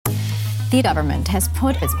The government has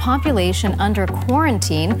put its population under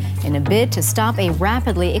quarantine in a bid to stop a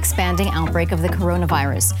rapidly expanding outbreak of the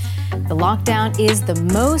coronavirus. The lockdown is the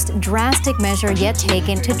most drastic measure yet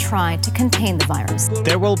taken to try to contain the virus.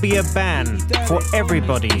 There will be a ban for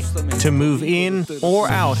everybody to move in or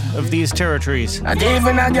out of these territories. And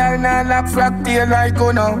even a girl not lock frack tail like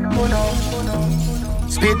Uno.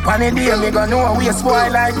 Spit pan it here, me gonna know we a spoil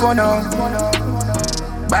like Uno.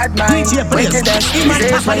 Bad mind, wickedness,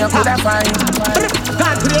 safe when you could have find.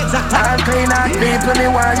 All clean out people, me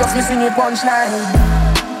want you fi sing it punchline.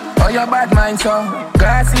 Oh, your bad mind, so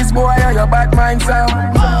glasses, boy, oh, your bad mind, so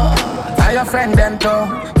are your friend, them,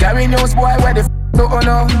 too. Carry news, boy, where the do you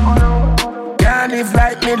know? Can't live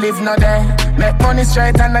like me, live no day. Make money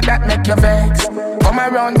straight and that make you vex. Come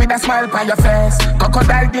around with a smile on your face.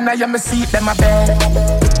 Crocodile dinner, you me see them a bed.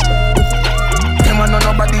 Them a know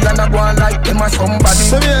nobody and a go on like them a somebody.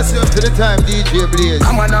 So yes, up to the time, DJ Blaze.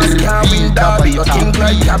 Come on, ask can't win derby, you think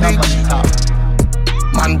like cabbage.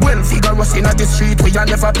 Man, well figure us in the street, we a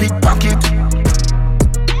never pickpocket.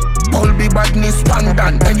 All be badness,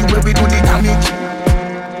 pandan, anyway we do the damage.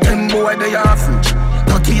 Them boy they average,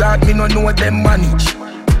 30 yard me no know them manage.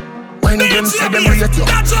 When them say them rate you,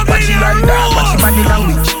 watch it like that, watch your body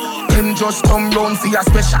language. Them just come round for your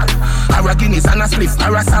special, or a Guinness and a spliff,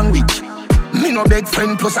 or a sandwich. Me no big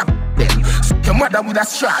friend plus a them. Your mother with a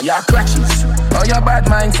straw, your crutches. Oh, your bad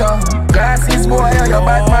mind, so glasses, boy, oh, your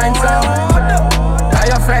bad mind, so are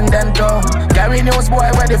your friend, them, too. Carry news, boy,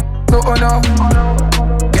 where the do you know?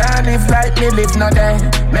 Can't live like me, live no day.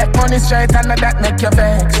 Make money straight and that make you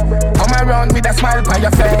vex. Come around with a smile on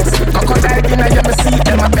your face. Crocodile dinner, you me see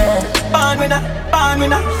them a bed. Born winner.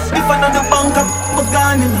 If I know the bank up, I'm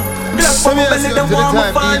gone in. Black So for yes, belly, up they to the want time,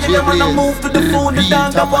 me fall. DJ They wanna Blaze. move to the food, the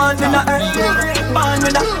dog, the one in the earth. Born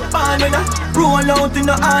winner. Roll out in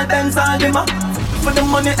the all dance all them a. For the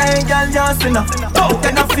money, hey girl, just enough. Go,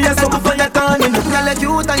 can I feel something for your tongue? Girl, like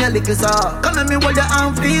you and your little saw. Come at me hold your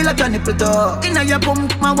arm, feel like a nipple toe. Inna your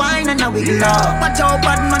pump, my wine and a wiggle up. Watch out,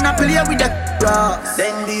 bad man, I play with the grass.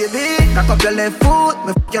 Then baby, cock up your left foot,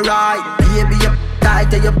 me f*** your right. Baby, you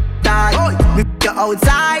tight, you tight. Me f*** you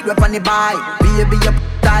outside, rap on the bike. Baby, you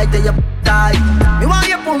tight, you tight. Me want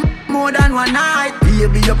you pump more than one night.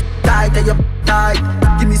 Baby, you tight, you tight.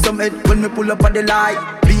 Give me some head when me pull up on the light.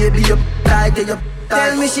 Baby, you tight, you tight.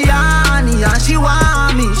 Tell me she honey and she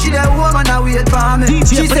want me. She the woman that wait for me.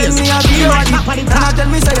 She send me a video and I tell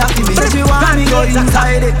me say happy me. She want me go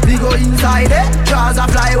inside it. We go inside it. Jaws a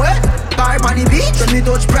fly away. Car on the beach when we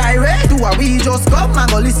touch private. Do a we just come and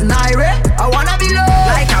go listen irate. I wanna be low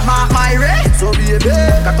like I'm at my rate. So baby,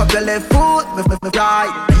 cock up your left foot, me right.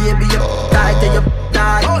 Baby, you tight, you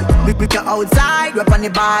tight. Me pick you outside, rap on the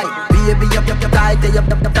bike. Baby, you tight, you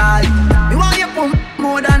tight. Me want you pump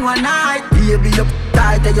more than one night. Baby, you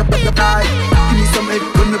tight, you tight. Give me some head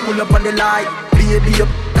when me pull up on the light. Baby, you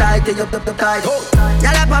tight, you tight.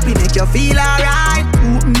 Y'all a papi make you feel alright.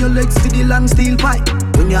 Open your legs to the long steel pipe.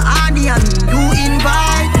 When you're honey and you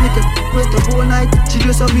invite. Make you wait the whole night. She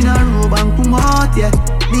dress up in a robe and come out, yeah.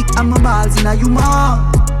 Big and my balls in a you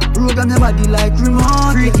mouth. Program your body like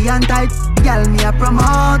remote. Freaky and tight, girl me a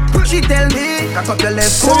promote. She tell me, cock up your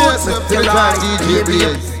left foot, up to the time, DJ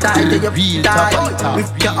Blaze. Tight, you tight.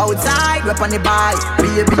 With you outside, rap on the bike.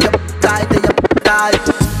 Baby, you tight, you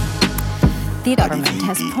tight. The government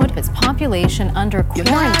has put its population under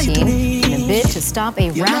quarantine in a bid to stop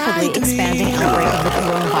a rapidly expanding outbreak of the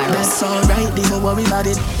coronavirus. That's alright, don't worry about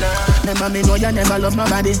it. Remember me know you never love my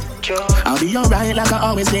body. I'll be alright like I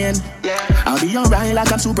always been. I'll be alright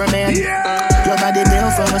like I'm Superman. Your body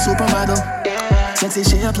built from a supermodel. Sexy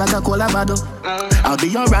shape like a cola bottle. I'll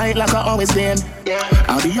be alright like I always been.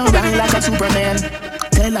 I'll be alright like I'm Superman.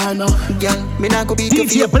 Tell her no, girl, me not go beat you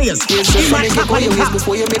for your place. So make you go your ways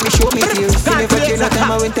before you make me show me tears. You never care no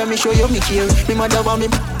time I went and me show you me care. Me mother want me,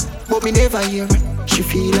 but me never hear. She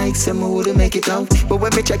feel like someone wouldn't make it out. But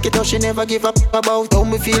when me check it out, she never give up about how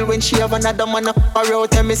me feel when she have another man up her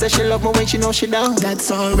out. Tell me say she love me when she know she down.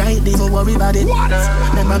 That's alright, don't worry about it.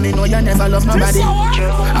 Remember me know you never love my body.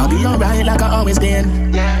 I'll be alright like I always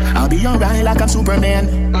been. I'll be alright like I'm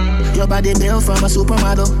Superman. Your body built from a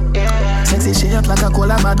supermodel. Sexy shape like a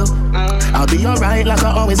cola bottle. I'll be alright like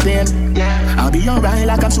I always been. I'll be alright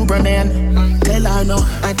like I'm Superman. Tell her no.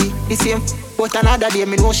 Auntie, the same. But another day,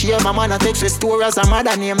 me know she and my man a text her store as a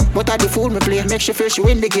mother name. But I the fool me play, make she feel she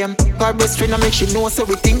win the game. Her best friend and make she know so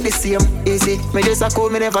we think the same. Easy, me just a call,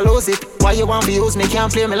 me never lose it. Why you want to use me,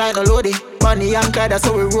 can't play me like no loadie. Bonnie and Clyde,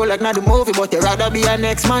 so we roll like not the movie, but you rather be a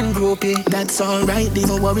next man groupie. That's alright,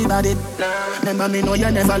 don't worry about it. Remember me know you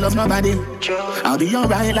never love nobody. I'll be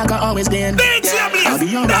alright like I always did. I'll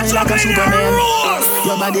be alright like a Superman.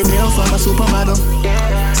 Your body built from a supermodel.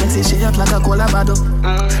 Sexy shape like a cola bottle.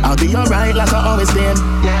 I'll be alright like I always did.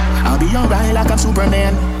 I'll be alright like I'm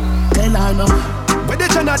Superman. Tell her no. Where the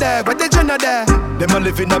Jenna there, where the Jenna there? Them a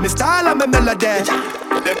living on me style and me melody.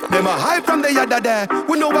 Them a hype from the yada there.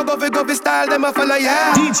 We know what govy style, them a follow,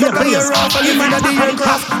 yeah. DJ Blaze, off and living at the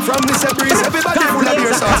aircraft. From Mr. Breeze, everybody full of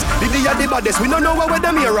beer sauce. The are the baddest, we don't know where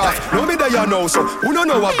them here off. No me there you know, so we don't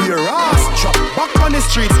know what beer ass. Chop back on the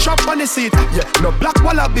street, chop on the seat. Yeah, no black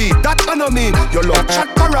wallaby, that I know mean. You love chat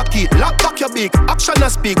parakeet, lock back your beak. Action a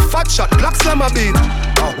speak, fat shot, black slam a beat.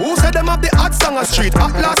 Who said them have the hot song a street?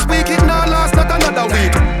 At last week, it now last not another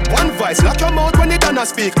week. One voice, lock your mouth when it done a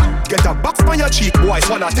speak. Get a box on your cheek, voice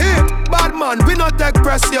one a tape. Bad man, we not take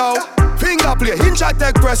press, yo. Finger play, hinge at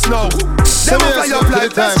take press now. Them a fly up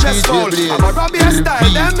like best chest foul. I'm a Robbie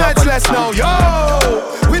style, them heads less now,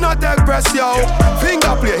 yo. We not take press, yo.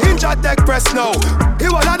 Finger play, hinge at take press now. He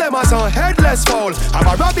one of them as on headless foul. I'm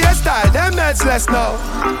a Robbie style, them heads less now.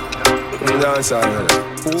 Dance on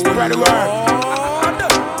Spread the word.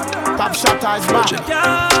 Top Shotter is back.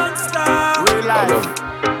 Real life.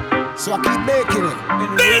 So I keep making it.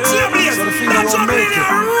 So the finger won't make it.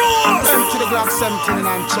 Empty the Glock 17 in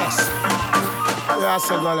my chest. Yeah, I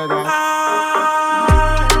said go like that.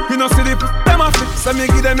 You know see the them a flip. So me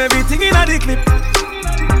give them everything in a the clip.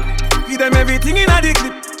 Give them everything in a the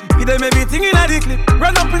clip. Give them everything in a the clip.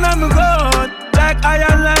 Run up in on my gun. Like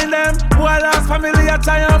iron line them. Who I lost family I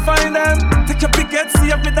try and find them. Take your picket, see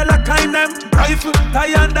if me the lock kind them. Rifle, tie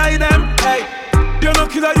and die them. Hey. You're no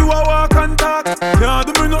killer, you a walk and talk. Can't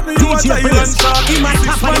do me nothing, you a silent talk. 6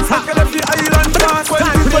 months second of the island pass.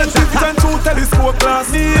 20 and 2 telescope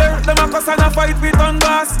glass. Me here, them a cuss and a fight with on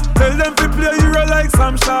gas. Tell them to play hero like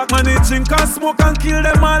some shark. Man, they drink and smoke and kill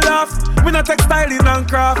them and laugh. We not textiling and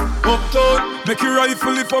craft. Uptown, make your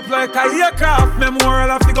rifle lift up like a aircraft.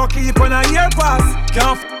 Memorial have to go keep on a year pass.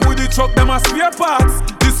 Can't f*** with the truck, them a spare parts.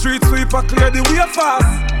 The street sweeper clear the way fast.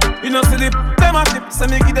 You know see the them a flip, so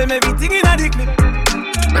me give them everything in a the clip.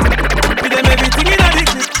 Give them everything in a the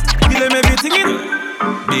clip. Give them everything in.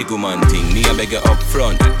 Big woman thing, me a beg you up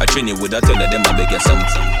front. I train you with a tell them I beg you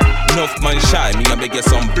something. Enough man shy, me a beg you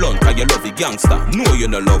some blunt. Cause you love the gangster, no you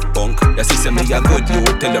no love punk. Your sister me a good, you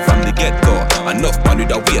tell her from the get-go. Enough man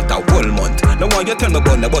with a wait a whole month. Now why you tell me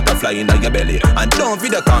about the butterfly in your belly? And don't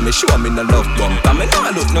video call me, show me no love bump. Cause me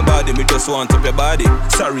nah look nobody, me just want up your body.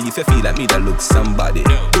 Sorry if you feel like me that look somebody.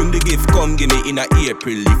 Bring the gift, come give me in a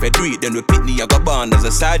April. If you do it, then repeat me, I go born as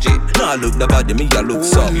a sergeant. Nah look nobody, me a look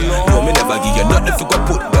some. No, me never give you nothing if you go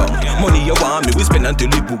put down. Money you want me, we spend until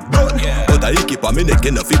you book done. But I keep on me neck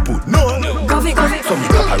enough you put none. Coffee. From the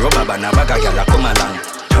cup a rubber band, a bag a gyal a come along.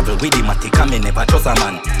 Travel with the matic and me never trust a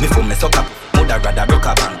man. Me for me suck up, mother rather broke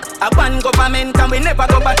a bank. A one government and we never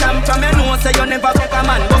go back camp. From me know say you never fuck a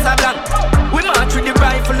man, bust a blank. We march with the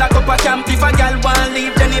rifle like up a camp. If a gyal want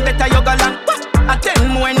leave, then it better you go long. A 10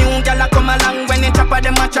 more new gyal a come along. When they chop a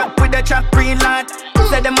them a chop with the chop green lad.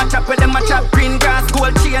 Say them a chop with them a chop green grass.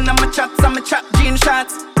 Gold chain and my chop, some a chop jean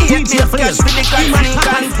shots. DJ Blaze, with the gun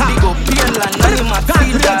sneakers. Big up Painland, and you must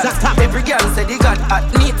feel that. Every girl say they got hot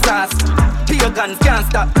neat sauce. Pagans can't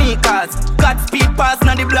stop me cause God speed pass,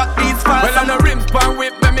 now the block beats fast. Well, on the rims pan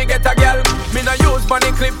whip, let me get a girl. Me no use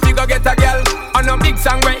money clip, you go get a girl. On a big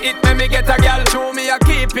song where it, let me get a girl. Show me I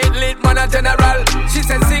keep it lit, man a general. She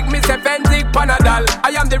said sick, me say Fenzik Panadol.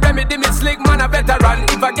 I am the remedy, me slick, man a veteran.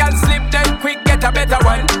 If a girl slip, then quick get a better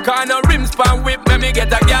one. Cause no rims pan whip, let me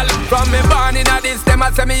get a girl. From me born in a this, them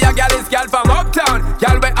a say me a girl is girl from uptown.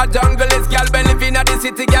 Girl where a jungle is girl, when live in a the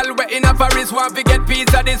city. Girl where in a forest, want to get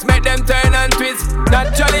piece of this, make them turn and twist.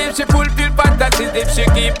 Naturally if she fulfill fantasies, if she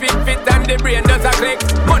keep it fit and the brain does a click.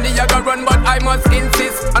 Money you go run but I must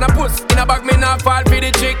insist. And a puss in a bag me not fall for the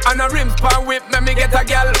chick. And a rims pan whip make me get a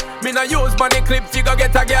girl. Me no use money clip you go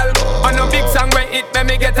get a girl. On a big song where it make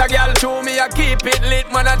me get a girl. Show me I keep it lit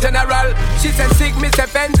man a general. She said sick me say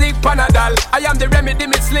Fenzik Panadol. I am the remedy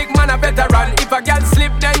me slick man a veteran. If a girl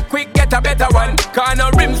slip then quick get a better one. Cause no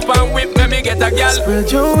rims pan whip make me get a girl.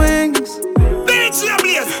 Spread your wings.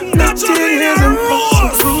 Nothing is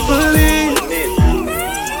impossible, believe.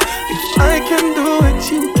 If I can do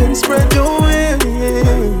it, you can spread your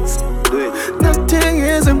wings. Nothing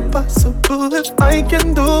is impossible. impossible. If I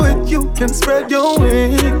can do it, you can spread your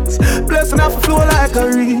wings. Blessing off a flow like a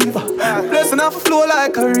river. Blessing off a flow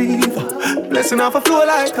like a river. Blessing off a flow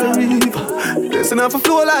like a river. Blessing off a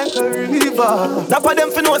flow like a river. That for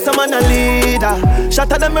them for know some man a leader.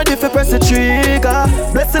 Shot at them ready for press the trigger.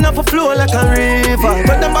 Blessing off a flow like a river.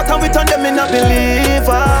 When them back and we turn them in a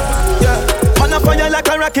believer. Yeah. On a fire like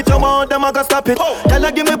a rocket, you want them I go stop it. Tell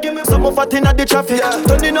her give me some of fat in the traffic.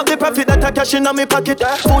 Turning up the profit that I cash in my pocket.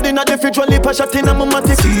 Food in the fridge, only a shot in my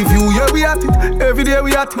matic. See view, yeah we at it. Every day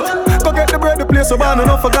we at it. Go get the bread, the place so bad, and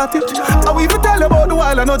don't forget it. I will even tell you about the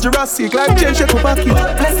wild and not Jurassic. Like change your pocket.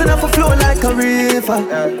 Blessing off a flow like a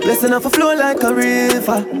river. Blessing off a flow like a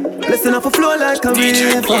river. Blessing off a flow like a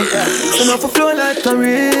river. Blessing off a flow like a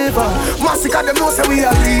river. Massacre them know say we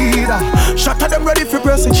a leader. Shot at them ready for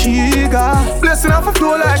press the trigger. Blessing off a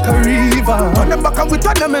flow like a river. Turn them back and we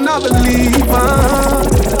turn them in a believer.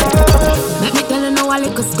 Let me tell you now a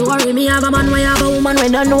little story. Me have a man, we have a woman we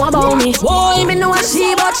don't know about me. Boy, me know a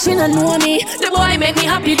she, but she don't know me. The boy make me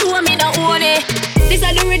happy, do me not own it. This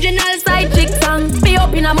is the original side chick song. Be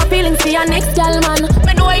open on my feelings for your next gal man.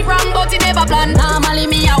 Me know it wrong, but it never plan. Normally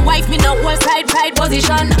me a wife, me no whole side pride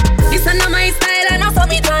position. This is not my style and not for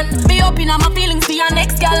me done. Be open on my feelings for your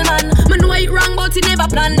next gal man. Me know it wrong, but it never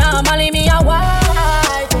plan. Normally me a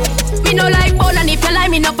wife. Me no like ball and if you like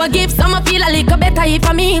me no forgive. Some feel a little better if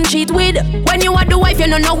I mean cheat with. When you are the wife, you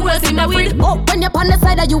don't know who else in the with. Oh, when you're on the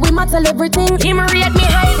side of you, we matter everything. Him rate me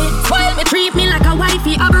highly, while me treat me like a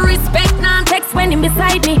wifey. Have a respect, non-text when him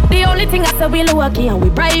beside me. The only thing I say we lucky and we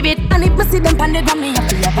private. And if me see them pan the gram, me have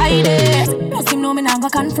to abide it. Most him know me now go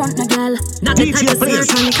confront no girl. Not the type of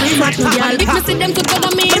search and confront no girl. If me see them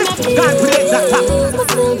together, me in a feelings. But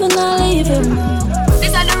still gonna leave him.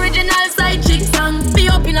 This is the original side chick song. Be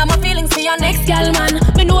open on my feelings for your next girl man.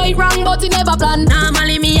 Me know it wrong but it never plan.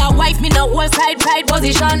 Normally me a wife, me no whole side pride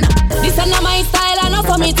position. This is not my style and not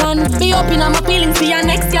for me turn. Be open on my feelings for your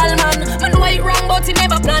next girl man. Me know it wrong but it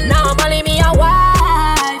never plan. Normally me a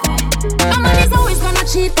wife. A man is always gonna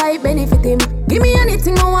cheat type benefit him. Give me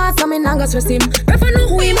anything I want so me not go stress him. Prefer know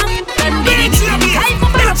who him up then give it him. Type of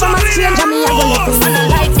better from a stranger me a go let him. And I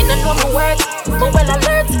like me no know my words. But well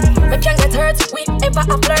alert, me can't get hurt. We ever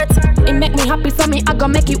a flirt. It make me happy so me I go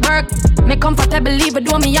make it work. Me comfortable even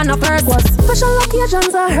though me on a first. Was special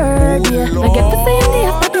occasions I heard, yeah. I get to say the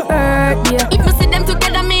happy birthday. If me see them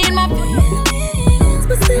together me in my feelings,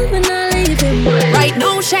 but still when I leave him. Right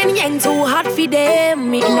now shine young too hot for them.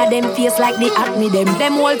 Me inna them face like the acne them.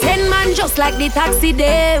 Them whole 10 man just like the taxi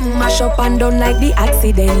them. Mash up and down like the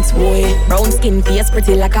accidents. Boy, brown skin face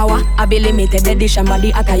pretty like a wa. I be limited edition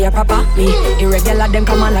body attire proper. Me irregular them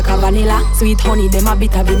come on like a vanilla. Sweet honey them a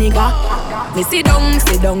bit of vinegar. Me sit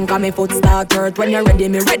down, cause me foot start hurt. When you're ready,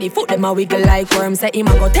 me ready. Foot them a wiggle like worm. Say him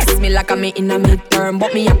a go test me like a me in a midterm.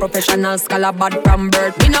 But me a professional scholar bad from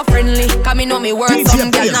birth. Me no friendly, cause me know me work.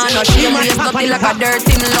 Some girl nah no shame. Waste nothing like a dirt.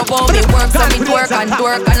 Him love how me work. So me twerk and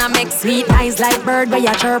twerk. And I make sweet eyes like bird where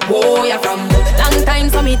you chirp. Oh, you from long time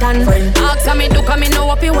so me tan friend. Ask how me do, cause me know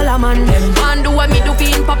what you all a man. Man do what me do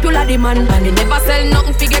fi in popular demand. And they never sell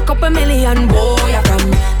nothing fi get couple million. Oh, you from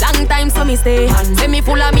long time so me stay. Say me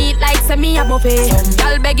full of meat like say me a buffet.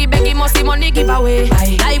 Y'all beggy must see money give away.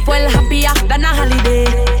 Life well happier than a holiday.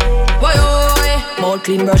 Boy, mouth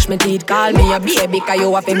clean, brush my teeth. Call me a baby, cause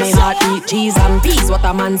you have me heart eat. Cheese and peas, what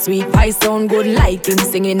a man sweet. Voice sound good like him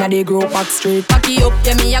singing at the group back street. Backy up,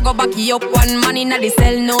 yeah me a go backy up. One man in the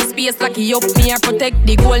cell, no space lucky up. Me a protect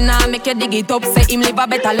the goal now, make you dig it up. Say him live a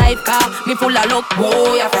better life, cause me full of luck.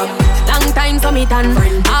 Boy, you from long time so me tan.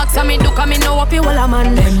 Ask how me do, cause me know what you all a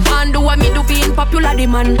man. Man do what me do fi in popular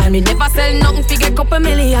demand. And me never sell nothing fi get couple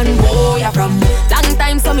million. Boy, you from long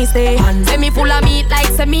time so me stay. Say me full of meat like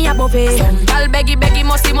say me a buffet. Y'all beggy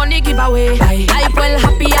must see money give away. Life well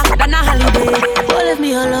happier than a holiday. Oh, leave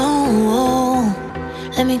me alone.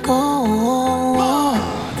 Let me go.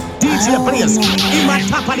 DJ Blaze, in my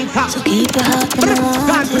top of the top. So keep your heart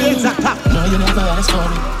in the top. No, you never ask for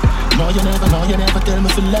me. No, you never tell me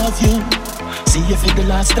to love you. See you for the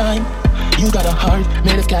last time. You got a heart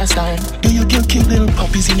made of cast iron. Do you kill cute little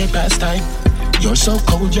puppies in your pastime? You're so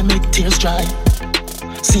cold, you make tears dry.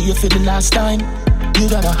 See you for the last time. You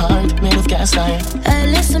got a heart made of cast iron. Hey,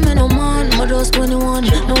 listen, me no man, my just 21.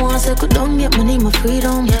 No one say could don't get money, my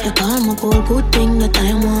freedom. You call my goal, good thing that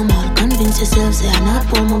I'm warm. I'll convince yourself, say I'm not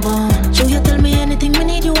for my bond. So you tell me anything we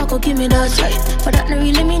need, you walk, give me that right. But that no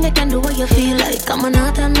really mean you can do what you feel like. I'm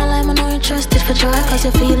not and my life, I know you're trusted for try. Cause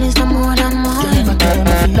your feelings no more than mine. You never tell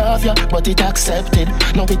me to love love you, but it accepted.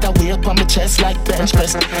 Now it a weight on my chest like bench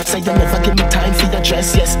press. Say you never give me time for your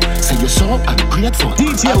dress, yes. Say you're so ungrateful.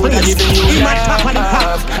 DJ I woulda given you in my top of the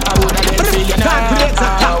love. I woulda let for you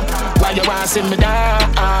now. Why you wanna sit me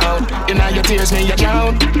down? You know your tears me you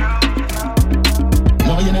drown.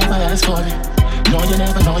 No, you never asked for it. No, you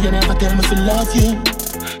never tell me to love you.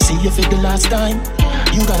 See you for the last time.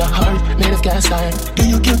 You got a heart made of gas iron. Do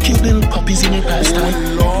you kill cute little puppies in your pastime?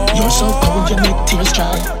 You're so cold, you make tears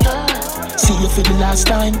dry. See you for the last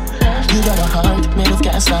time. You got a heart made of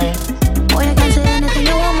gas iron. Boy, you can say anything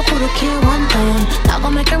you want, me coulda killed one time. Not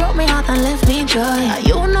gonna make you rock me out and left me dry.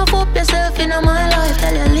 You know up yourself in my life.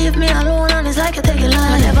 Tell you leave me alone and it's like you take your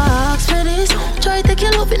life. I never asked for this. Try to take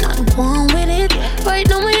your love and not go on with it. Right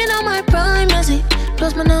now me in my prime, you see.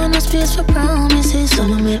 Plus my now no space for promises. So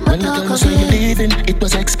no make my talk of it. When you leaving, it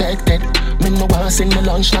was expected. When my want sing the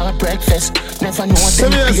lunch, not breakfast. Never know what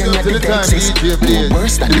them pain at the dentist.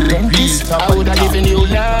 Worse than the dentist. I woulda given you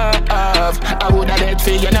love. I woulda let for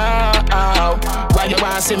you now. Why you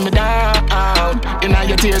want sing me down? You know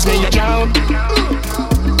your tears when you drown.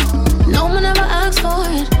 No man never asked for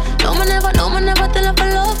it. No man never tell her to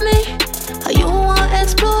love me. How you want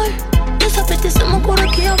explore? This a pity someone coulda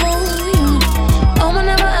care about you. No man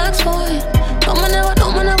never asked for it. No man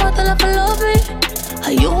never tell her to love me.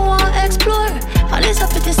 How you want explore? All this a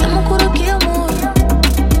pity someone coulda care more.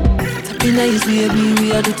 Be nice, baby,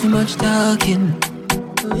 we are do too much talking.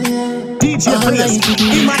 DJ Blaze,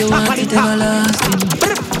 in my top of the top.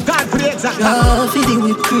 God creates a top. Feed the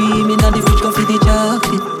whipped cream in the fridge, go feed the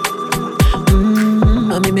chocolate.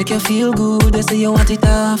 Mommy make you feel good, they say you want it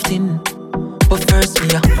often. But first, me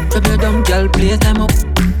grab your dumb girl, play time up.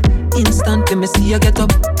 Instantly, me see you get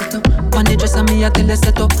up. On the dress, and me I tell you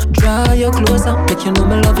set up. Draw your clothes up, make you know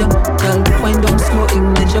me love you. Girl, wind down slow,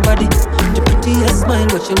 ignite your body. The prettiest smile,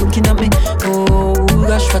 what you looking at me. Oh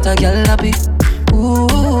gosh, what a girl happy. Ooh,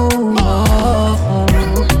 oh.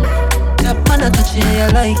 That man I touch you, I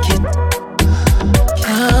like it.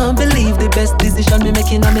 Can't believe the best decision me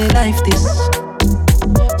making in my life this.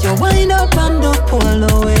 You wind up and up all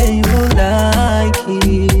the way you like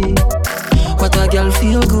it. What a girl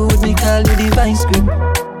feel good, me call you the vice grip.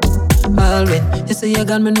 All when you say you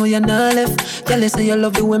got me know you're not left. Girl, you say you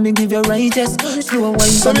love it when me give you right, yes. Slow wine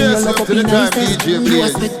for me, you love up in niceness. You a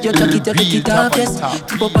sweat, you take it off, yes.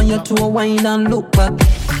 Tip up on your toe, wine and look back.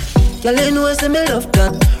 Girl, you know I say me love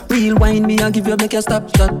that. Real wine me, I give you make you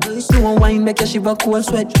stop shot. Slow wine make you shiver cold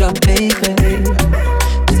sweat drop, baby.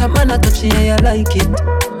 That man I touch you, I like it.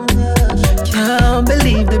 Can't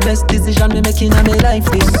believe the best decision me making in my life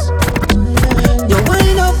is. You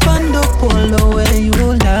wind up and up all the way you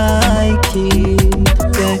like it.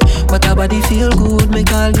 Yeah, but our body feel good, me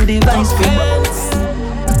call you the vice grip.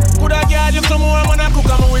 Could I get you some more when I cook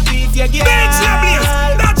am with teeth, yeah, girl?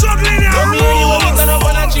 That's juggling, yeah. Come here, you want me turn up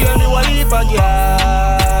on a chair, me want leave a girl.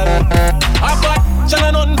 I got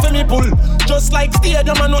channel nothing for me pull. Just like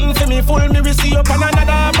stadium and nothing for me full. Me will see up on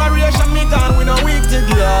another operation, me gone with a week to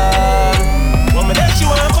girl. When me there she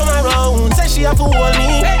wanna come around, say she have to hold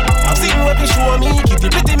me. I've seen what she show me, kitty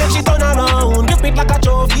pretty make she turn around. Grip it like a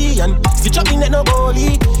trophy and stitch up in it no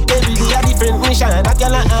goalie. Every day a different mission, that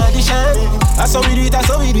girl an audition. That's how we do it, that's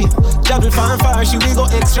how we do it. Travel far, she will go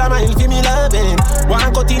extra mile for me loving.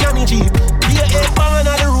 One cut in a me Jeep, be a head man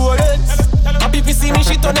on the road. Happy to see me,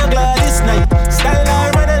 she turn a glad this night. Style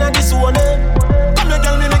her man and this one. Come here,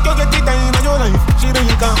 girl, me make you get the time of your life. She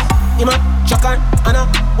really come. Ima, check her, Anna,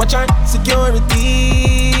 watch her,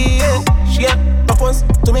 security. Yeah. She a propose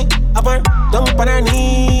to me, up her, down on her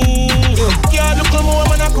knee. Girl, look at me,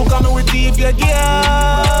 woman, I cook on me with deep, yeah,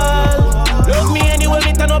 girl. Love me anyway,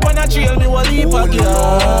 me turn up on a trail, me will leave a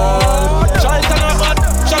girl. Child turn up hot,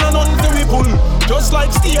 shall nothing to we pull. Just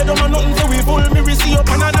like stadium and nothing to we pull. Me receive up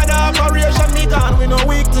on another operation, me gone, we no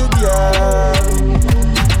weak to girl.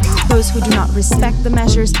 Those who do not respect the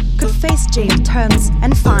measures could face jail terms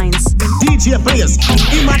and fines. DJ Blaze,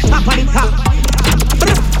 in my top of the top.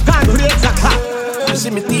 God creates a top. You see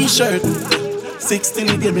me t-shirt, 16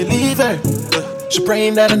 he gave me leave her. She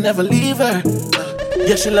praying that I never leave her.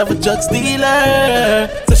 Yeah, she love a drug dealer.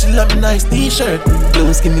 So she love a nice t-shirt.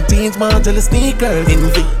 Blue skinny jeans, Margiela sneakers.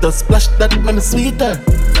 Invictus splash that man is sweeter.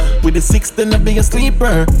 With the 16 I be a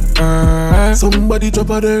sleeper. Somebody drop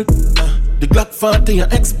a dirt. The Glock 40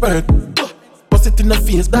 an expert. Bust it in the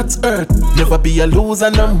face, that's earth. Never be a loser,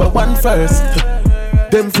 number one first.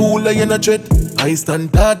 Them fool I in a dread. I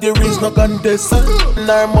stand hard, there is no contest. In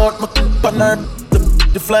her mouth, my cup on her.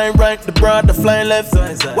 The flying right, the broad, the flying left.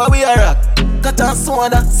 Why we are rock? Cut a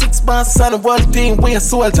soda, 6 bars on the world team, we a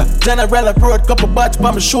soldier. General abroad, couple batch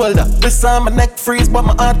by my shoulder. This on my neck freeze, but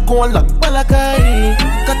my heart cold. Malachi,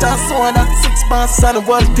 cut and soda. 6 months on the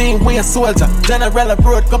one team, we a soldier. General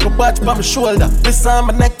abroad, couple batch by my shoulder. This on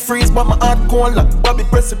my neck freeze, but my heart colder. Bobby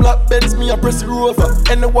press the black Benz, me a press the rover.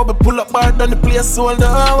 And the wobble pull up bar down the place shoulder.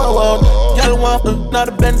 Y'all want now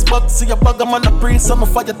the Benz box, see a bag, I'm on the breeze, so I'ma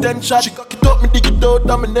fire 10 shots. She cock it up, me dig it out,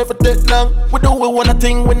 and me never take long. We do we want a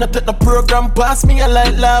thing, we not take the program. Pass me a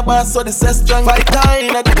light lava, so the set strong. Fight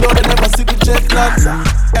dying at the door, they never see the jet lands.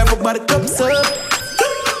 Everybody comes up.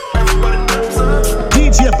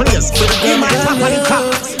 DJ plays, in my top of the top.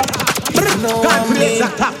 God plays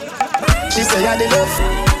that top. She say I the love.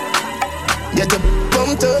 Get your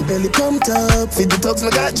pumped up, belly pumped up. Feed the dogs, me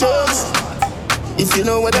got jokes. If you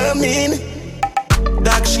know what I mean.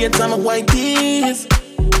 Dark shades on my white tees.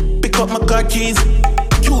 Pick up my car keys.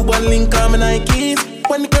 Cuban link on my Nikes.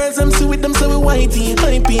 When the girls I'm see with them, so we whitey,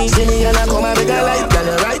 hypey. See me and I come and make a light, girl,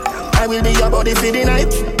 you right. I will be your body for the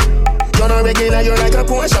night. You're not regular, you're like a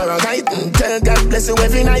Porsche or a kite. Tell God bless you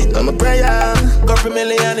every night, I'm a prayer. Got for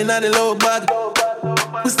million in the low bag.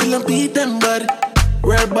 We still don't beat them, bud.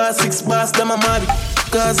 Real boss, 6 bars, them a mad.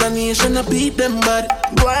 Cause a nation a beat them, bud.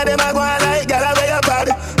 Boy, them a go like, gala way up bad.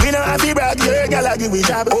 We know have to brag, your gala give we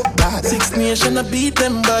job. Oh God, 6 nation a beat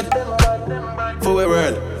them, bud. For we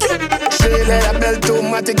world. Straight like a belt,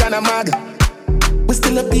 automatic and a mag. We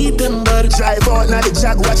still a beat them, bud. Drive out now the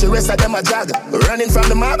jag, watch the rest of them a jag. Running from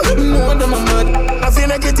the mob, no them a mad. I feel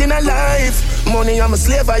like it in a life. Money I'm a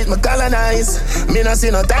slave, I eat my colonize. Me no see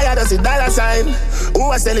no tired, I see dollar sign. Who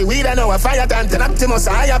I sell it weed, I know a fire time. Ten Optimus,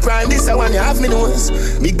 a higher prime. This a one you have me nose.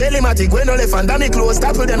 Big belly matic, when no left and damn me close.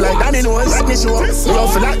 Topple them like dominoes. Let me show.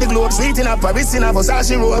 Love for like the globe. Sweet in a Paris in a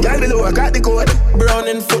Versace robe. Girl below, I got the code. Brown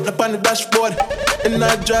in foot up on the dashboard. In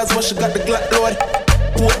that jazz, what she got the Glock load.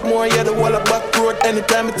 Portmore, yeah, the wall of back road.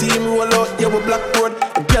 Anytime a team roll out, yeah, we black road.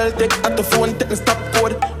 The girl take at the phone, take the stop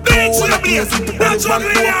code. That's what I mean, keep it relevant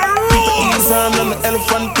door. Keep it easy on the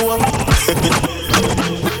elephant tour.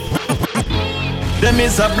 Them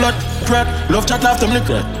is a blood clot. Love chat after me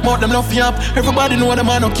liquor. More them love yap. Everybody know them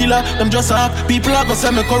are no killer. Them just up. People are gonna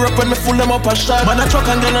say me corrupt when me full them up a shot. Man a truck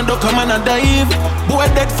and then a duck a man a dive. Boy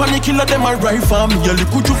dead funny killer them a rifle for me. You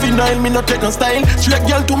look juvenile, me no take no style. Straight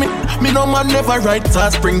girl to me, me no man never ride. So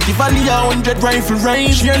Spring Valley a 100 rifle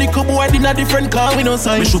range. She only come boy in a different car with no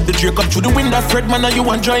sign. Me shoot the Drake up through the window. Fred man and you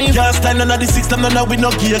want drive. Can't stand under the system, none with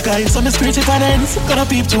no gear guys. So me screech it for ends. Gonna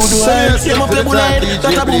peep through the wire. Yeah, my play bullet.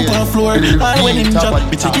 That a boom on floor. All when him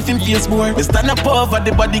jump, me take it in face boy. Me stand up over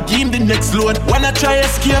the body, give him the next load. Wanna try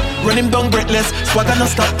escape, run him down breathless. Swagger no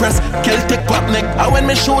stop press, Kel take pop neck. And when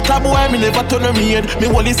me shoot a boy, me never turn a maid. Me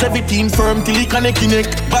hold his every team firm till he connect in neck.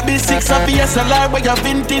 Bobby 6 of the SLR where you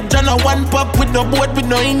vintage. And a one pop with no board with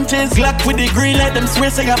no inches. Glock with the green light, them swear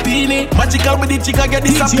say a peony. Magical with the chica get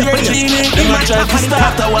disappear genie. Them a try to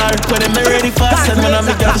start a war. When them ready fast and when I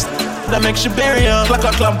make a that makes you bury her. Clack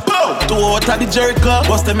a clamp, boom! To out of the Jericho.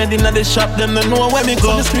 Bust them in the shop, them don't know where me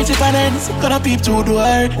go. So the street if I dance, gonna peep through the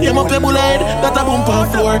wire. Yeah, my play bullet, that a bump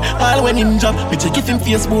on floor. All when him jump, me check it in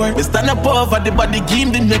face board. Me stand up over the body, give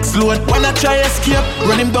him the next load. Wanna try escape,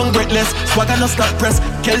 run him down breathless. Swagger no stop press,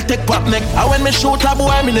 Kel take pop neck. And when me shoot a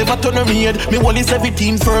boy, me never turn a maid. Me hold his every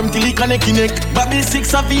team firm till he connect in neck. Bobby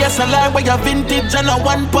 6 of the SLR where you vintage. And a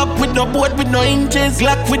one pop with no board with no inches.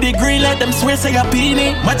 Glock with the green light, them swear say a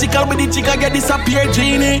peony. Magical with the chica get disappear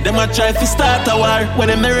genie. Them a try to start a war. When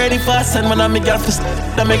them ready fast and when I make girl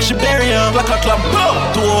that makes you bury her. Like a clamp,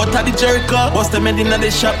 to out of the Jericho. Bust them in the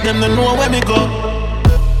shop, them don't know where me go.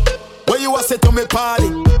 When you a say to me party,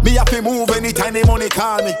 me have to move anytime the money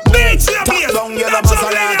call me. Top down yellow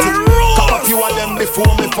Maserati. Couple few of them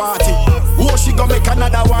before me party. Oh, she gon' make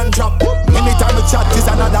another one drop. Anytime we chat is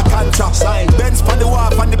another contract. Benz for the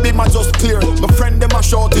wharf and the beam are just clear. My friend them a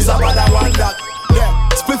short is another one that. Yeah,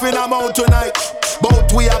 spliffing I'm out tonight.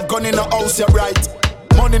 Both we have gone in the house, you're right.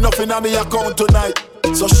 Money nothing on me account tonight.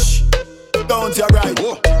 So shh, don't you right.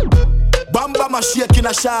 Bamba my shake in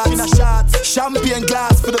a shot. Champagne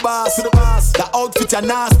glass for the boss. The outfit are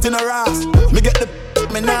nasty in a ass. Me get the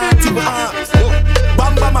me naughty with arms.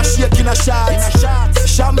 Bamba my shake in a shot.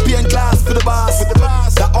 Champagne glass for the boss.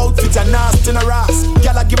 The outfit are nasty in a ass.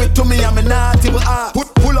 Girl give it to me and me naughty with arms.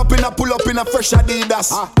 Pull up in a fresh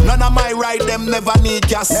Adidas. None of my ride them never need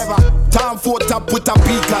gas. Time for top with a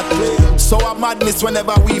peacock. So a madness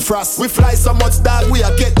whenever we frost. We fly so much dog we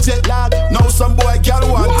a get jet lag. Now some boy girl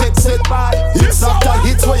want take set. Hits after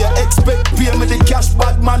hits where you expect. Pay me the cash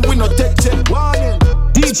bad man we no take jet.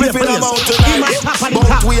 DJ Prince,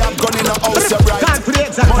 but we have gone in the house you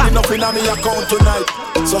right. Money nothing on me account tonight.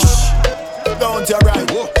 So shh, don't you right.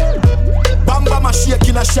 Bamba my shake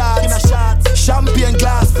in a shot. Champagne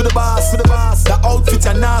glass for the boss. The outfit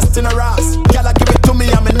are nasty in a ass. Girl give it to me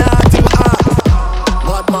and me naughty with ass.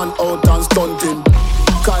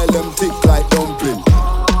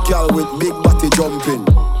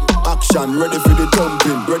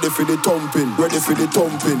 for the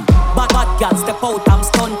thumping. Bad girl step out, I'm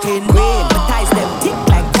stunting. Rain, my ties them thick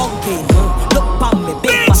like pumpkin. Look pon me,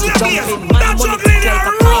 big body jumping. Man, money thick like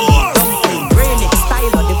a palm dumpling. Rainic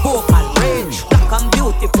style on the vocal range. Black and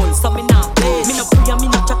beautiful, so me not play. Me no free, me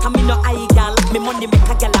no chat, me no eye gal. Me money make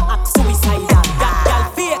a gal act suicidal. That gal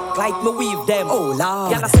fake like me weave them. Oh Lord,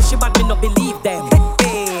 gal say she bad, me no believe them.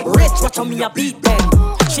 Hey, rich, watch how me a beat them.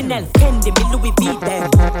 Chanel, Fendi, me Louis V them.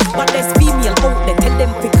 But there's female out there, tell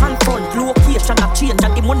them to confront. Location a change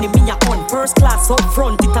and the money me a on. First class up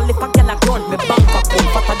front, it a lip a gal a grunt. Me bank up on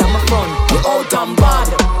fatter than my front. We out and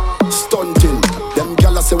bad, stunting. Them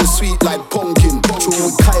gala say we sweet like pumpkin. True,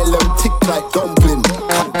 we Kyle them thick like dumpling.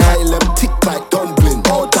 Kyle them thick like dumpling.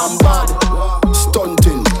 Out and bad,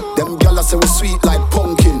 stunting. Them gala say we sweet like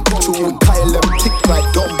pumpkin. True, we Kyle them thick like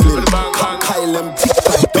dumpling. Kyle them thick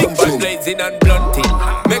like dumpling. Big blazing and blunting.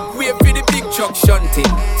 Make way for the big truck shunting.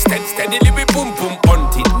 Steadily we boom boom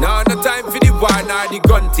hunting. Now no time for the war nor the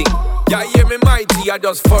gunting. Ya hear me mighty, I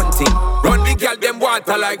just funting. Run the girl them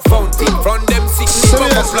water like fountain. From them sick me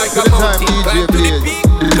up like a mountain. Climb to the peak,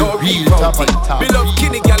 no rerouting. Me love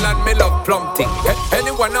skinny girl and me love plumping.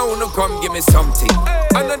 Anyone I wanna come give me something.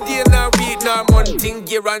 And a day now week now monthing.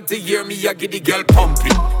 Guarantee hear me I get the girl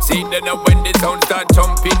pumping. See then when the sound start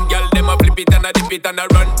jumping, girl them a flip it and a dip it and a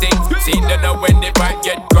run things. See then when the vibe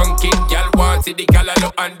get drunking, girl want see the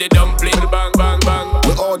callaloo and the dumpling. Bang bang bang.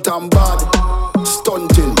 We out and bad,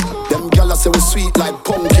 stunting. Them gala say we sweet like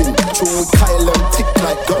pumpkin. True, we Kyle them thick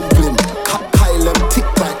like dumpling. Kyle them thick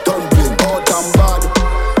like dumpling. Out and bad,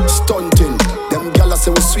 stunting. Them gala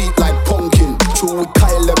say we sweet like pumpkin. True, we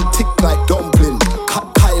Kyle them thick like dumpling.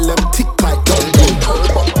 Kyle them thick like dumpling.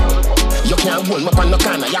 You can't hold me on no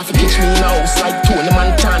corner. You have to catch me in a house like Tony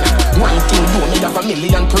Montana. One thing do me have a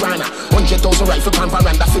million piranha. 100,000 rifle pan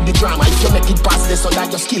veranda for the drama. If you make it past this, so that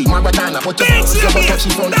you skill Maradona. But you never touch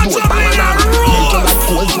it from the door, panorama. Mental like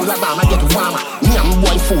cold, full of drama, get warmer. Me and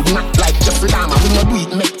boy food, not like Jeffrey Dahmer. We no do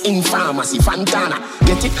it, make in pharmacy, Fantana.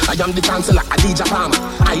 Get it? I am the chancellor, Adidja Palmer.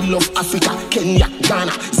 I love Africa, Kenya,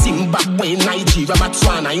 Ghana, Zimbabwe, Nigeria,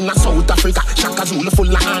 Botswana. In South Africa, Shaka Zulu full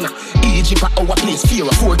of honor. Egypt, our place, fear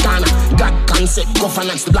of Fort Ghana. God concept,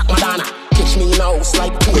 governance, the Black Madonna. Catch me in a house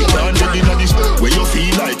like Tony Montana. Where you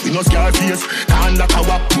feel like we no scar face. Can't like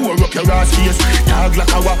our pour up your ass face. Tag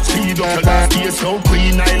like our speed up your last case. So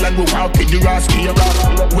Queen Island we walk in the ass here.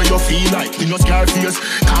 Where you feel like we no scar face.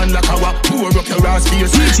 Can't like our pour up your ass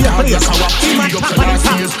face. Tag like our speed up your last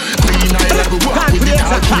case. Queen Island we walk with the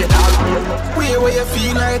tag here. Where you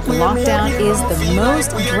feel like lockdown is the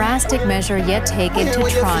most drastic measure yet taken to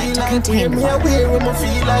try to contain the virus.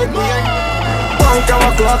 Punk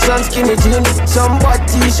our clocks and skinny jeans. Some bad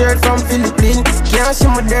t-shirt from Philippines. Can't see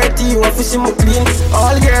my dirty, you have to see my clean.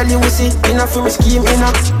 All girl you will see, enough for me scheme,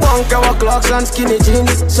 enough. Punk our clocks and skinny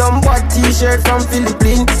jeans. Some bad t-shirt from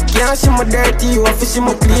Philippines. Can't see my dirty, you have to see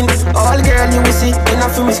my clean. All girl you will see,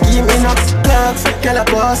 enough for me scheme, enough. Clocks, girl a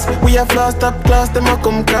boss. We have lost up class, them a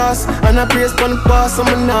come cross. And a praise pon the pass, so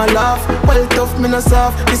me nah laugh. Well tough, me nah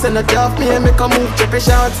soft. This ain't a tough, me and make a move, check a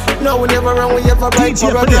shots. No, we never run, we ever write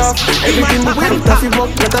paragraph. Everything we win. Toughy buck,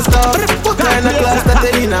 let us stop. Kind of class that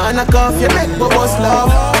they in and a cough. You make my boss laugh.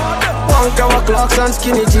 Punk our clocks and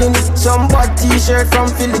skinny jeans. Some bad t-shirt from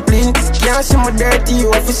Philippines. Can't see my dirty, you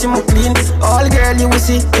have to see my clean. All girl you will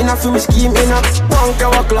see, enough for me scheme, enough. Punk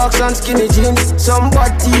our clocks and skinny jeans. Some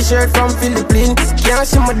bad t-shirt from Philippines. Can't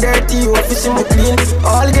see my dirty, you have to see my clean.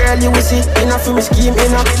 All girl you will see, enough for me scheme,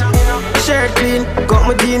 enough. Shirt clean, got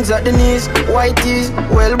my jeans at the knees. White tees,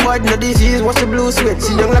 well bad, no disease. Watch the blue sweat,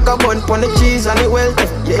 see young like a bun on the cheese. And it well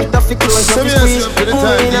tough, yeah, it tough, it close, up it squeeze.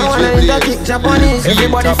 Moving I wanna hit a kick, Japanese.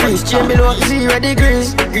 Everybody freeze, chain below 0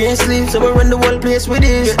 degrees. Green sleeves, so we run the whole place with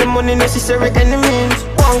this. Get the money necessary enemies.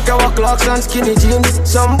 Punk our clocks and skinny jeans.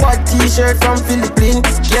 Some bad t-shirt from Philippines.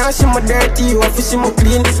 Can't see my dirty, you have to see my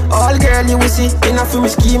clean. All girl you will see, enough for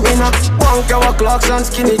me scheme, enough. Punk our clocks and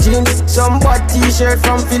skinny jeans. Some bad t-shirt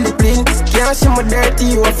from Philippines. Can't see my dirty,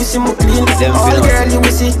 you have to see my clean. All girl you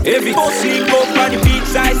will see. Every pussy go on the beach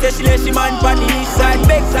side. Say she let she man on the east side,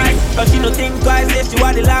 back side. Cause she no think twice, say she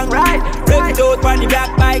want the long ride. Rev it out on the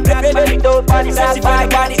black bike. Rev it out on the black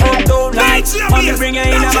bike. On the uptown light. Mommy bring her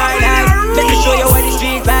in my life. Let me show you what the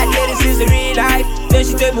street like. Yeah, this is the real life. Then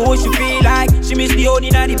she tell me what she feel like. She miss the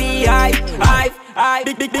honey and the beehive. Hive.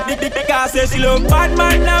 Big because say she love bad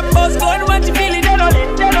man and boss gun. What she feeling? Dead on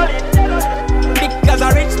it. Because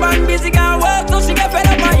a rich man busy can work, so she get fed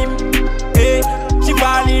up by him. Hey, she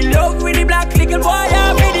fall in love with the black little boy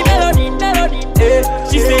and with the melody. Hey,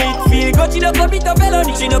 she say it feel good, she don't commit a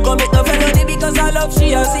felony. She don't commit a felony because I love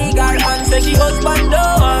she a cigar. And say she husband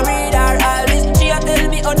don't read her all this. She a tell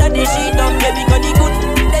me under the sheet up, baby, cause the good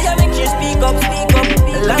they a make she speak speak up.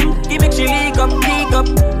 Give me she leak up.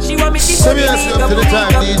 She want me to Send me up to the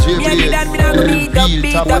time, DJ me and me that me not go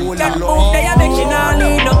beat up. That move they a make she not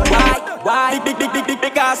lead up. Why? Big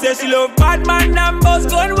because say she love bad man and boss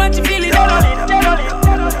gun when she feel it.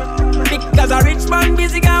 Because a rich man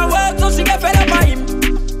busy can work so she get fed up by him.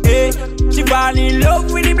 Hey, she fall in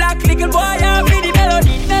love with the black little boy and with the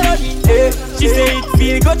melody. Hey, she say it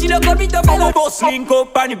feel good, she don't come with the fellow. Boss link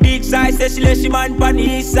up on the beach side, say she let she man on the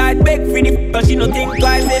east side. Beg for the but she no think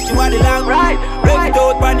twice, say she want the long ride. Rev it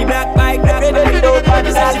out on the black bike, rev it out on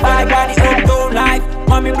the side, she feel like on the uptown life.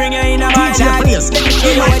 Mommy bring her in a my life. Let me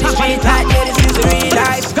show you what the street like, yeah this is the real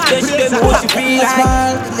life. Then she tell me what she feel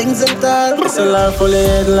like. Things and tall, it's a lot full of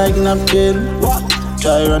head like napkin.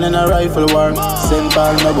 Try running a rifle war. St.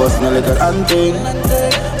 Paul, my boss, no little hunting.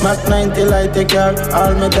 Mac 90 light take care.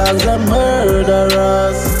 All my dogs are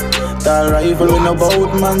murderers. Tall rifle with no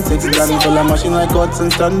boat, man. 6 gun full of machine like Guts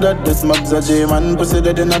and Standard. This mob's a J-man, pussy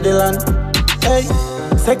dead in the land. Hey,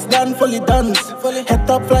 6 gun fully dance. Head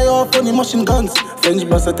top fly off on the machine guns. French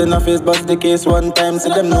bust it in the face, bust the case one time. See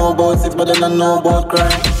them know about 6, but they don't know about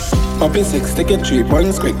crime. Poppy 6, take it 3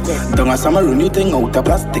 points quick. Don't a summer rooney thing out of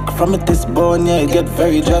plastic. From it this bone, yeah, it get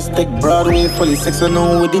very drastic. Broadway fully 6 and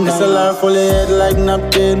no with the SLR fully head like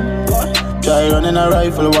napkin. Try running a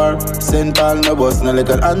rifle war. St. Paul, no boss, no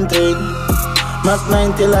little hunting. Mac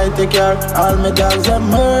 90 light take care. All my dogs are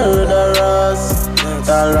murderers.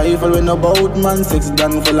 Tall rifle with no boat, man. 6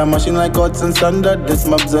 gun full of machine like Guts and Standard. This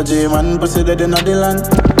mob's a J-man, pussy dead in the land.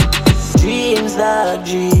 Dreams, dog.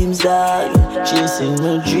 Chasing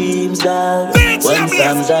my dreams, dog. When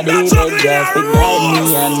times I need a graphic guide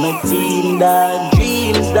me and my team, dog.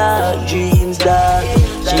 Dreams, dog.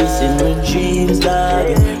 Chasing my dreams, dog.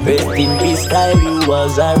 Rest in peace, Kyrie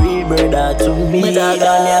was a real brother to me. My dog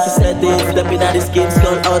on me, I said this. Stepping at the skin,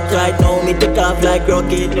 skull out right now. Me take off like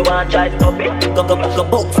rocket. You want try to stop it? Go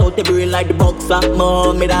box out the brain like the boxer.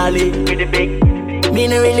 Mom, me darling, with the big. Me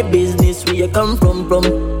no really business where you come from.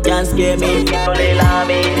 Can't scare me, don't love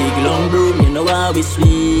me. Big long broom, you know how we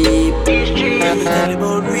sweep. I'm telling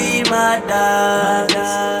about real mad dogs.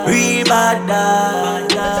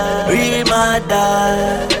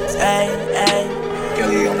 Hey.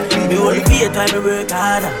 Me only feel time to work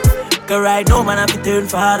harder. Cause right now man I have to turn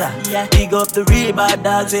father. Big up the real bad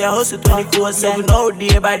dogs. They hustle 24/7 out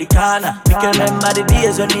there by the corner. We can remember the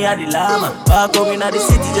days when we had the llama. Walk out in the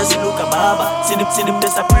city just look a barber. See the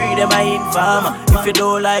place I pray them I informer. If you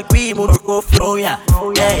don't like we move go flow ya.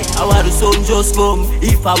 Yeah, I want the sun just come.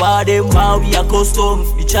 If I want them wow we are custom.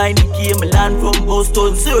 The Chinese came land from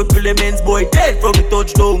Boston. Circle men's boy dead from the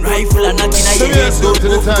touchdown. Rifle and knocking at your head. Don't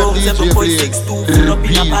go from 7.62 full up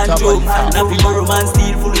in a pancho. Now for romance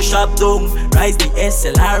steel full of shop down. Rise the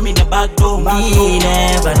SLR in the back down. Me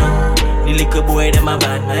never know. The little boy them a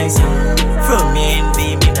bad nice from me and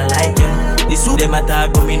me not like you. The suit them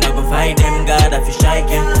attack but me not go find them. God if you strike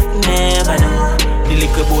you. Never know. The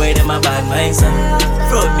little boy them a bad mindset.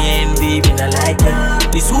 From me and me not like you.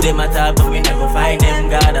 The suit them attack but me not go find them.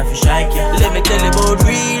 God if you strike you. Let me tell you about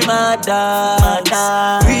real mad dogs.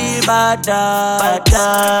 Real mad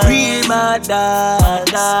dogs. Real mad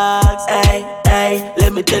dogs. Hey,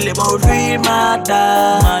 let me tell you about real mad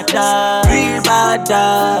dogs. Real mad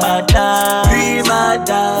dogs. Real mad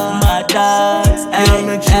dogs. Hey,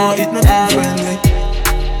 make sure it's not friendly.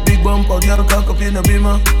 Big bump out, girl, cock up in the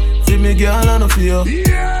beamer. See me girl, I no fear. Me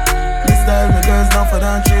style, me girls down for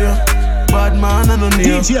that cheer. Bad man, I no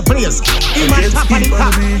near. DJ Blaze, in my top on the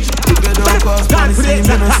beach. If you don't cause money, see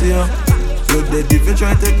me no see ya. You're dead if you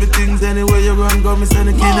try to take me things anywhere you run, go me send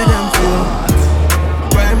a killing them feel.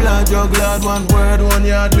 Crime lord, drug lord, one word, 1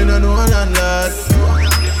 yard, me no know none lad.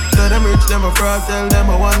 Tell them rich, them a fraud, tell them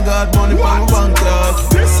I want God money from my bank card.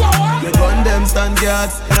 Me gun them stand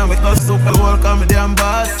guards, and we cut super work on me damn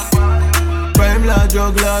boss. Crime lord,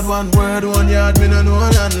 drug lord, 1 word, 1 yard, me no know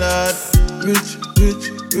none lad. Rich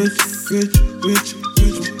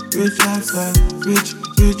lifestyle.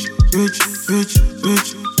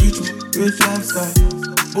 Rich lifestyle.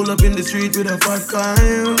 Pull up in the street with a fat kind.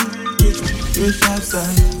 Rich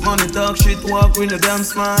lifestyle. Money talk shit, walk with a damn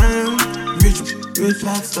smile. Rich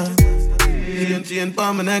lifestyle. Chain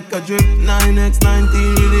palm my neck, a drip. 9x19,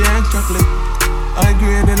 really extra clip. I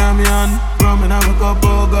grade in a me hand. From and I'm a cup,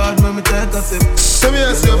 oh God, let me take a sip. Come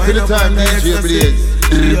here, see up to the time, DJ Blaze.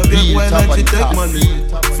 Real top and top.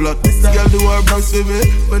 Flat, this girl do her box for me.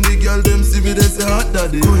 When the girl them see me, they say hot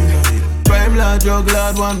daddy. Crime lord, drug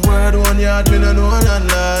lord, 1 word, 1 yard, me no know none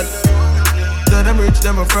lad. Tell them rich,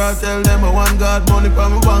 them a fraud, tell them I want God money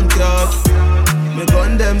from my bank card. Me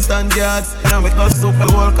gun them stand guards, and we cut super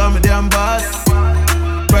work on me damn boss.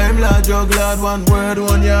 Prime lad, drug lad, one word,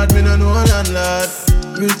 1 yard, me no know landlord.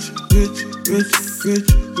 Rich, rich, rich, rich,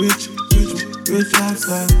 rich, rich, rich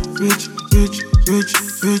lifestyle. Rich, rich, rich,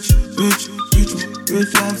 rich, rich, rich,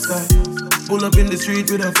 rich lifestyle. Pull up in the street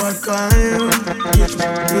with a fat kind. Rich,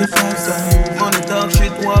 rich lifestyle. Money talk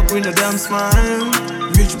shit, walk with a damn smile.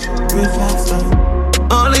 Rich, rich lifestyle.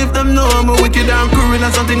 Only if them know I'm a wicked and cruel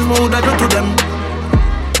and something more that do to them.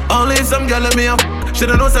 Only if some girl let me up. She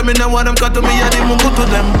don't know say me now want them cut to me and even good to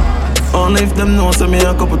them. Only if them know say me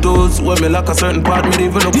a couple toes. When me lock a certain part, me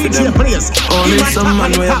even look for them. Only if some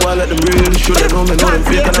man where I go let them real. Should they know me know them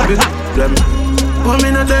fake and I be them. But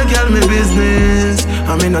me not tell girl me business.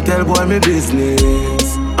 I me not tell boy me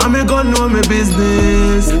business. I me gon' know me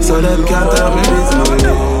business. So them can't tell me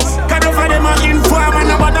business. Can't offer them a inform and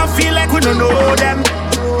nobody feel like we don't know them.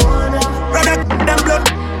 Rather them blood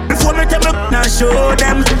before me tell me now show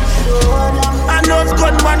them. I know it's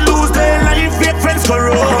gunman lose their life, fake friends go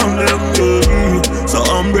wrong them. So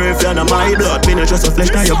I'm brave and my blood, me not just a flesh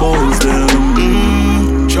now your bones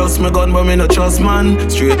them. Trust me gun but me no trust man.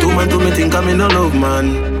 Straight woman to me think I'm in no love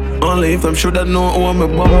man. Only if them shoulda know who I'm a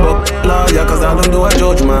bumbo lawyer, cause I don't do a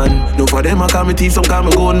judge man. No for them I call me thief, some call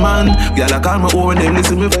me gun man. Girl I call me old when them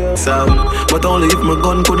listen me sound. But only if my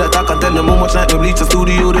gun could attack and tell them how much like me bleach a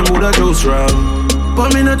studio, them woulda just wrong.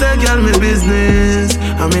 But me no tell girl me business,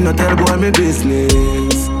 and me no tell boy me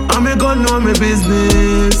business. And me gon' know me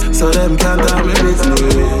business, so them can't tell me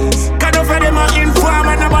business. Can't offer them a inform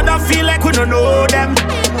and nobody feel like we don't know them.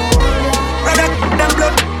 Rather them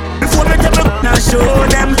blood before me tell me now show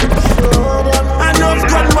them. I know if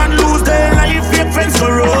gunman lose their life, fake friends go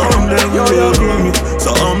wrong them.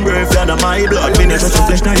 So I'm brave and my blood, me not just a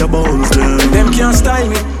flesh now your bones them can't style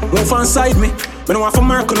me, won't fan side me. Me don't want for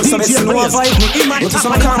Mercury, so they still avoid me. But to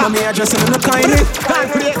some karma, me addressing them the kindly.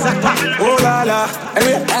 Oh la la.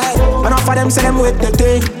 Anyway, enough of them say them with the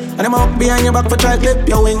thing. And them up behind your back for try clip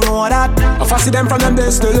your wing, know that. I fancy them from them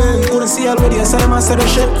best to learn. Couldn't see all with you, so them answer the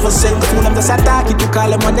shit for sing. Fool them just attack it, to call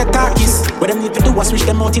them on the talkies. What them need to do was switch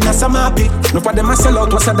them out in a some happy. No for them a sell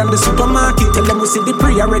out, what's than the supermarket. Tell them we see the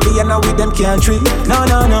pre already and now with them can't treat. No,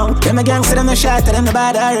 no, no. Them a gang say them no shot, tell them the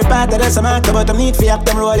bad I repart. There's some actor, but them need for act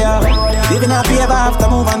them roll ya. Living happy ever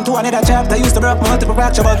after move on to another chapter. Used to broke multiple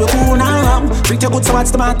fracture, but we cool now. Treat you good, so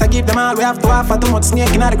what's the matter? Give them all we have to offer. Too much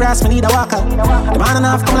snake in the grass, we need a walker. The man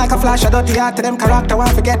enough come like a flash, a dirty heart to them character.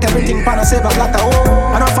 Want forget everything, pan a save a flatter.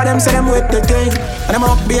 Oh, enough of them say them with the thing. And them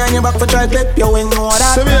up behind your back for try clip your wing, know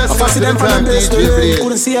that. I fancy them from them best to learn.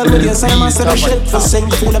 Couldn't see all with you, so them answer the shit for sing.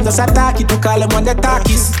 Fool them just attack it, to call them on the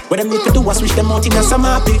talkies. What them need to do was switch them out in a some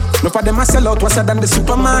happy. No for them a sell out, what's than the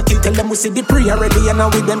supermarket. Tell them we see the pre already and now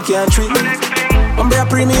with them can't treat. I'm be a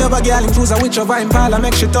premium over girl in choose a witch of a impala.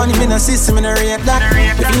 Make she turn him in a system in a rate that.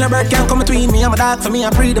 The feel a bird can't come between me, I'm a dog for me.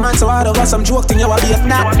 I pre the man so hard over some joke thing you a bait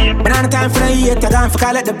that. But on the time for the hate, I gone for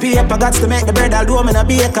collect the paper. Gots to make the bird I'll do them in a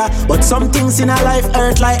baker. But some things in a life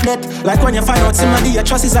hurt like that. Like when you find out somebody you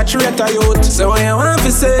trust is a traitor youth. So what you want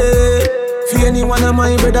to say? For any one of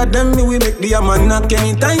my brother them me we make the a man knock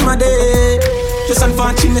any time of day. Just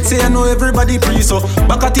unfortunate say I know everybody pre so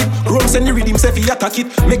back at it, Rome send the rhythm say fi attack it.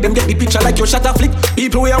 Make them get the picture like your shutter flick.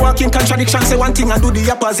 People we are walking contradiction say one thing and do the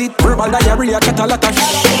opposite. Verbal diarrhea chat a lot of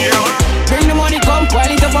shit. Bring the money come,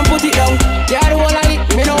 pile it up and put it down. You the whole of it,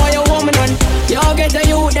 me know why you want me done. You get the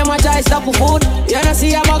youth, them a try stop for food. You don't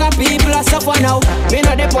see a bag of people a suffer now. Me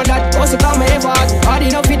know they for that, also come me the fast. Hard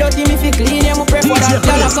enough you don't see me fi clean, you mo pray for that.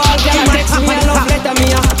 Y'all a call, y'all a text me, a love letter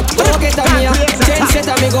me a. Go get a me a, change set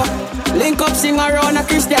a me go. Link up, sing around a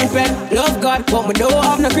Christian friend. Love God, but me don't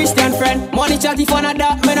have no Christian friend. Money chatty fun of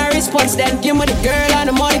that, me no response then. Give me the girl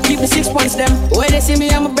and the money, keep me 6 months them. When they see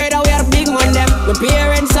me and my brother, we are the big man them. My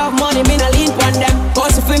parents have money, me no lean on them.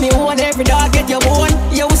 Cause if me own every dog get your bone.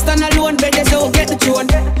 You will stand alone, but they don't get the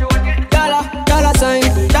tune. Dollar, dollar sign,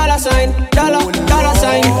 dollar sign, dollar, dollar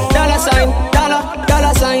sign, dollar sign, dollar,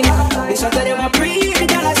 dollar sign. This one of them a pre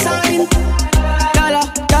dollar sign. Dollar,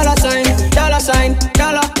 dollar sign, dollar sign,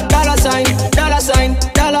 dollar, dollar sign, dollar sign,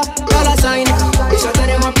 dollar, dollar sign. This one of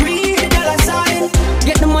them a pre dollar sign.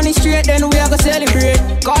 Get the money straight, then we are gonna celebrate.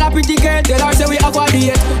 Call a pretty girl, tell her say we have a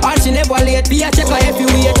date. And she never late, be a checker if you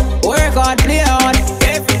wait. Work hard, play hard,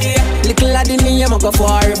 every day. Little lad in me, I'm go for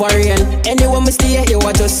a rain. Anywhere me stay, you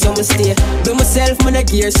are just some stay. Be myself, man a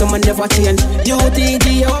gear, so man never change.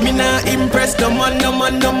 UTG, me nah impress no man, no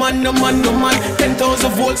man, no man, no man, no man. 10,000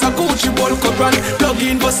 volts, a Gucci bulk up run. Plug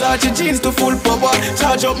in Versace jeans to full power.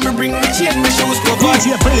 Charge up, me bring me chain, me shoes cover.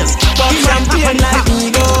 Pop champagne like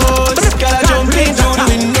egos. Gotta jump into the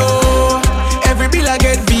window. Every bill I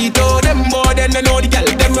get veto. Them more than they know the girl,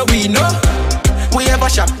 them we know. We have a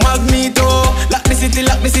shock magneto. Lock the city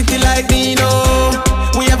like Nino.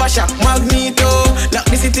 We shock Magneto. Lock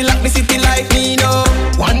the city like Nino.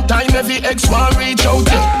 One time every ex one reach out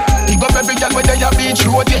there. Pick up every girl when they a beach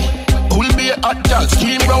road there. Who'll be a hot girl,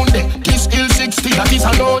 scheme round there. Kiss Hill 60, that is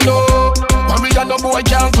a no-no. Warrior no boy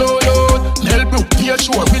can't clone out. Melbrook, Pier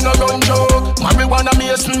Shore, we no run joke. Marijuana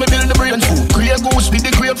mason, me build the brain food. Grey goose with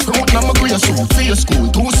the grapefruit, now my grey suit. Fear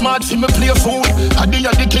school, too smart for me play fool. I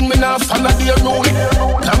the king, me now follow their rule.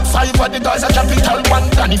 Black 5 of the Gaza capital one.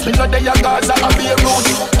 And if you know they are Gaza, I be a road.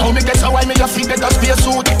 How me guess how I me a fit get a space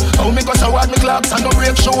suit. How me go so hard me clocks and no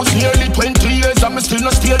break shoes. Nearly 20 years and me still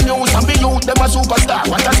no steal news. And be youth, them a superstar,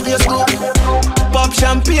 what a space group. Pop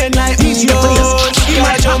champagne like windows.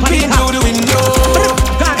 I jump into the window.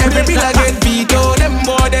 Every bill I get veto. Them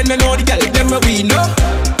more than they know the girl, them we know.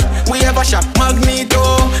 We have a shop Magneto.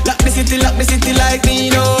 Lock the city like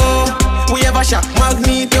Nino. We have a shop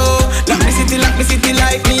Magneto. Lock the city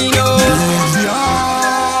like Nino.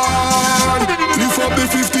 Lift up the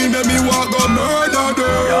 15, let me walk on murder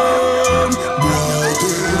them.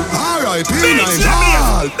 Alright, P9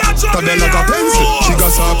 ball. Tabella like a pencil. She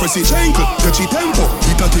got her pressy chankle. Catchy tempo.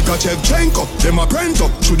 Hit a tika Chevchenko. Them a prento.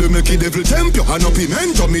 Should make it devil temp you. And up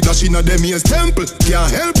pimento. Me dash in a them ears temple.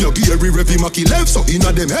 Can't help you. Gary Revi Maki left so. In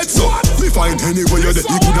a them head so. We find anywhere you there.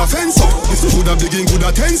 You could have fence up. This could have begin, could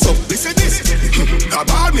have tense up. Listen this.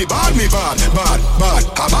 Bad me bad.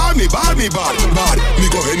 Me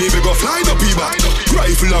go any, we go fly the people.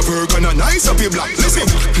 Rifle of work and a nice up your black. Listen.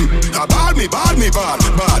 Bad me bad.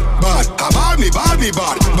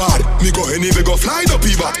 Me go any, we go fly the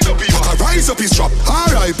people. I rise up his trap.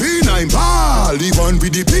 R.I.P. 9 ball. The one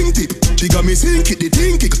with the pink tip. She got me sink it, the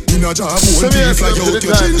think it. In a job, won't be fly out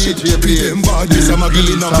your chin shit. Be them badness, I'm a girl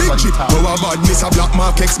in a big chip. How a badness, a black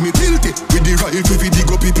mark X me tilt it. With the rifle, with the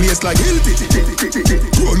guppy place like Hilti.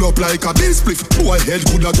 Roll up like a bill spliff. Boy head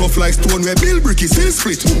good a tough like stone where bill brick is still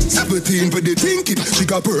split. 17 with the think it. She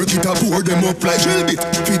got perk it, a pour them up like drill bit.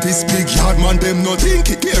 Fit this big yard man, them no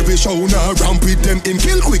think it. Every show now ramp with them in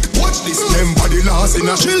kill quick. Watch this, them body lost in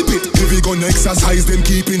a shell pit. If we gonna exercise them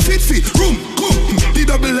keeping fit. Room, come. The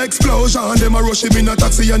double explosion. Them a rush him in a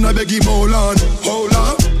taxi and I beg him hold on.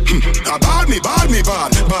 Bad me bad. Me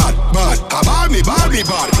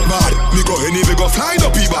go any, we go fly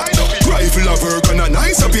the people. Rifle of work and a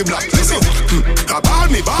nice up your black. Listen.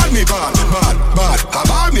 Bad me bad.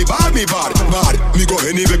 Me go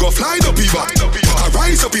any, we go fly the people. I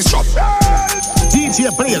rise up his trap.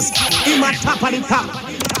 DJ Blaze, in my top of the top.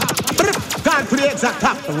 God creates a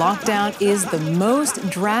top. The lockdown is the most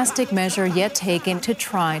drastic measure yet taken to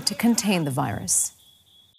try to contain the virus.